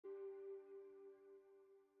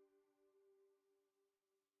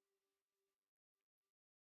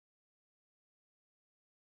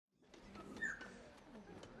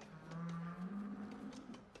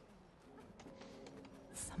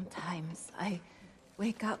Sometimes I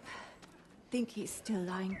wake up, think he's still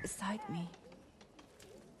lying beside me.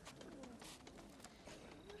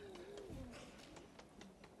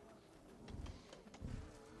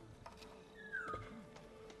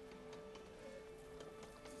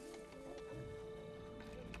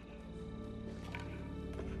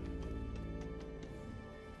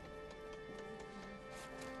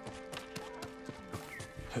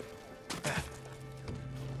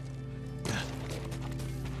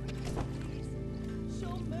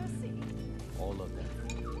 All of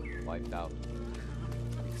them wiped out,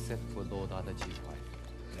 except for Lord Adachi's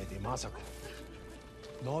wife. Lady Masako.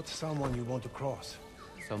 Not someone you want to cross.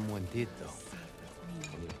 Someone did, though.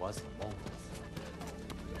 And it was the Mongols.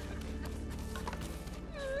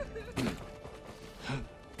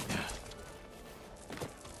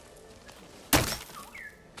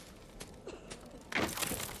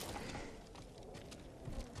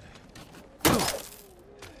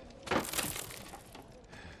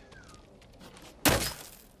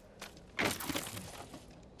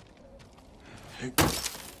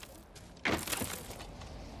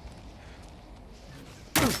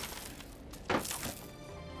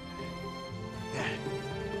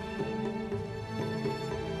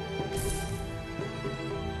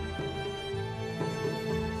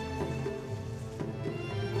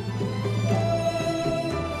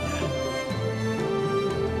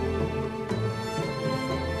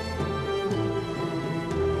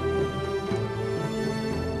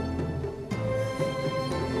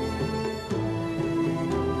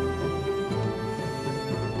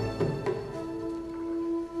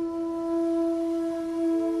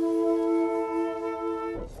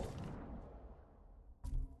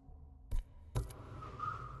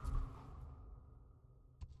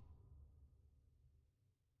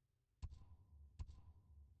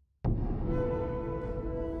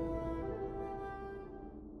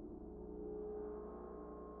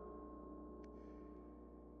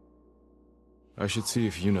 I should see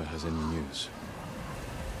if Yuna has any news.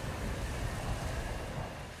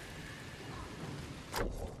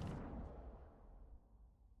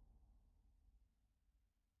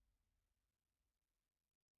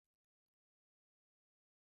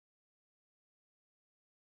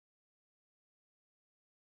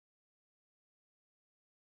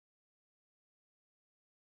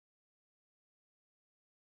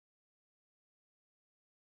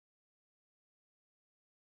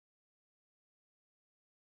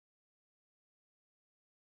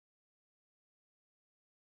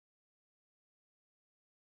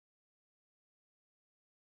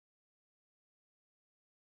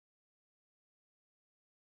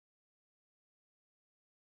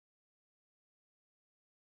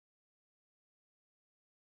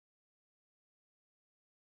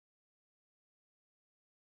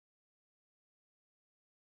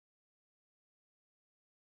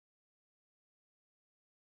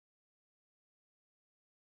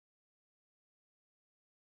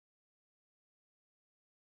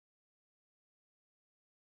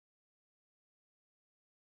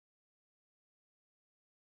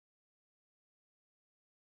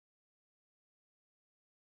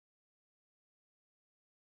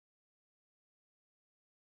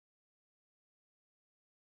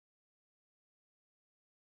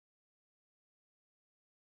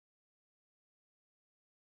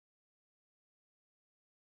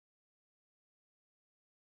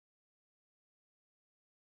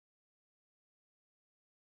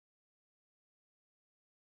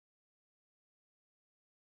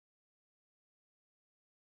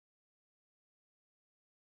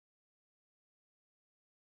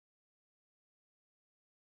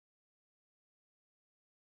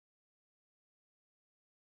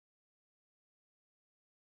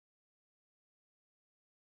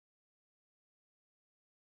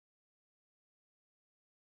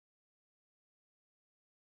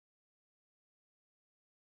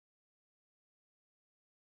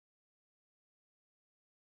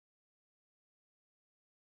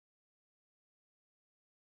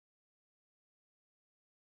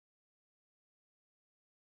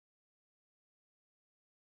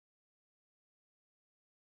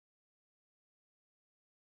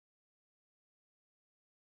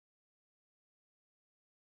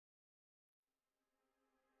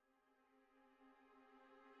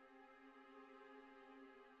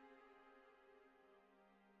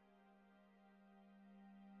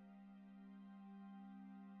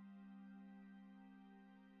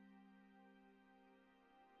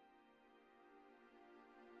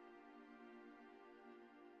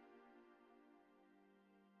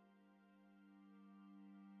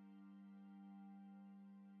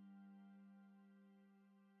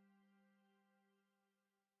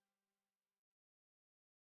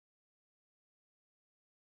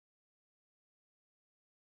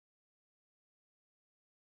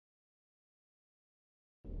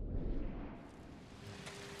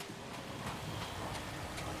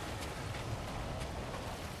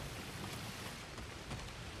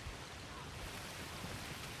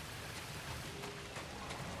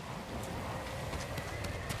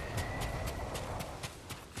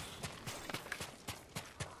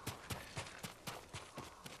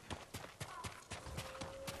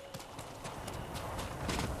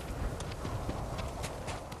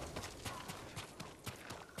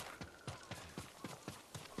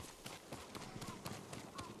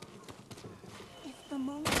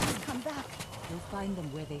 find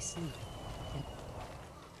them where they sleep.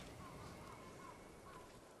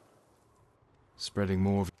 Spreading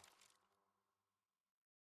more of...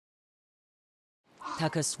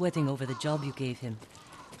 Taka's sweating over the job you gave him.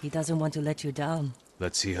 He doesn't want to let you down.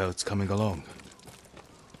 Let's see how it's coming along.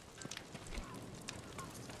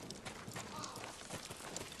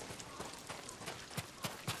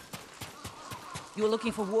 You were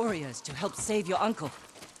looking for warriors to help save your uncle.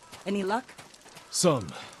 Any luck? Some.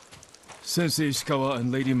 Sensei Ishikawa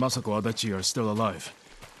and Lady Masako Adachi are still alive.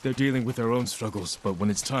 They're dealing with their own struggles, but when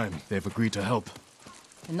it's time, they've agreed to help.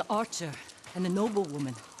 An archer and a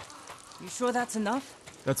noblewoman. You sure that's enough?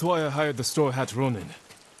 That's why I hired the Straw Hat Ronin.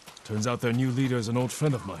 Turns out their new leader is an old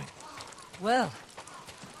friend of mine. Well,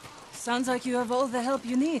 sounds like you have all the help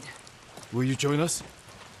you need. Will you join us?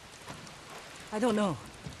 I don't know.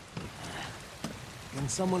 Can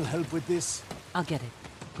someone help with this? I'll get it.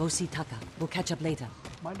 Go see Taka. We'll catch up later.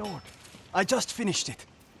 My lord, I just finished it.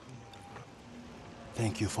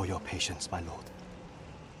 Thank you for your patience, my lord.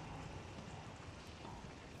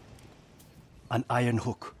 An iron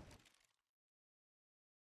hook.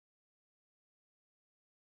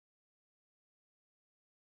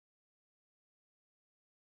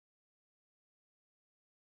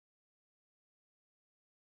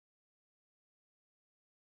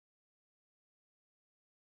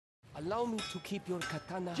 Allow me to keep your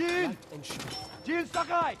katana Jin! light and sharp. Jin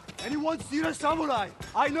Sakai! Anyone see the samurai?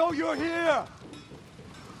 I know you're here!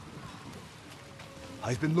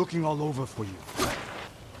 I've been looking all over for you.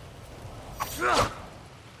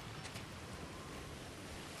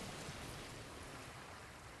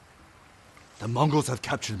 The Mongols have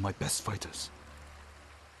captured my best fighters.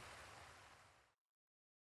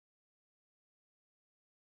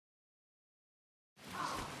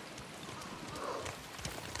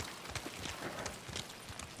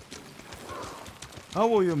 How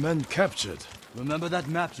were your men captured? Remember that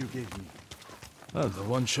map you gave me? Well, the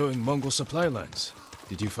one showing Mongol supply lines.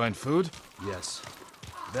 Did you find food? Yes.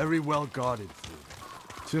 Very well guarded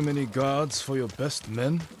food. Too many guards for your best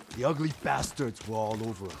men? The ugly bastards were all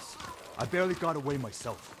over us. I barely got away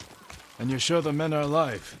myself. And you're sure the men are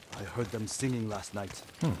alive? I heard them singing last night.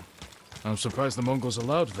 I'm surprised the Mongols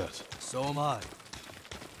allowed that. So am I.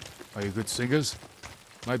 Are you good singers?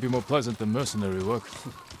 Might be more pleasant than mercenary work.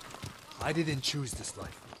 I didn't choose this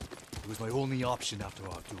life. It was my only option after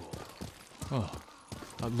our duel. Oh,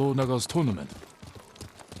 at Lord Naga's tournament.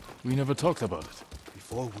 We never talked about it.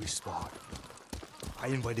 Before we sparred, I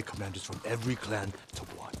invited commanders from every clan to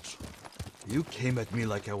watch. You came at me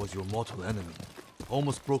like I was your mortal enemy.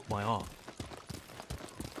 Almost broke my arm.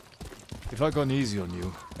 If I'd gone easy on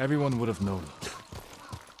you, everyone would have known.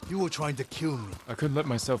 You were trying to kill me I couldn't let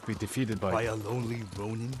myself be defeated by a lonely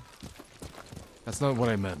Ronin. That's not what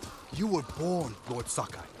I meant. You were born, Lord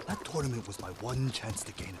Sakai. That tournament was my one chance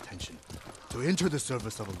to gain attention. To enter the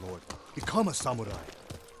service of a lord. Become a samurai.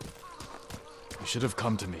 You should have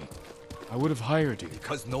come to me. I would have hired you.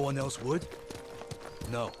 Because no one else would?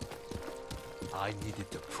 No. I needed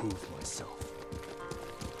to prove myself.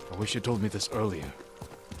 I wish you told me this earlier.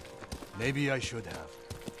 Maybe I should have.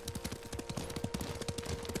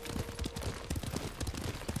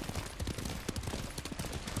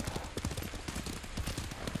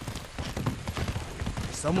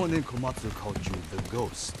 Someone in Komatsu called you the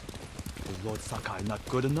Ghost. Is Lord Sakai not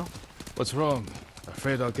good enough? What's wrong?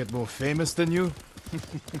 Afraid I'll get more famous than you?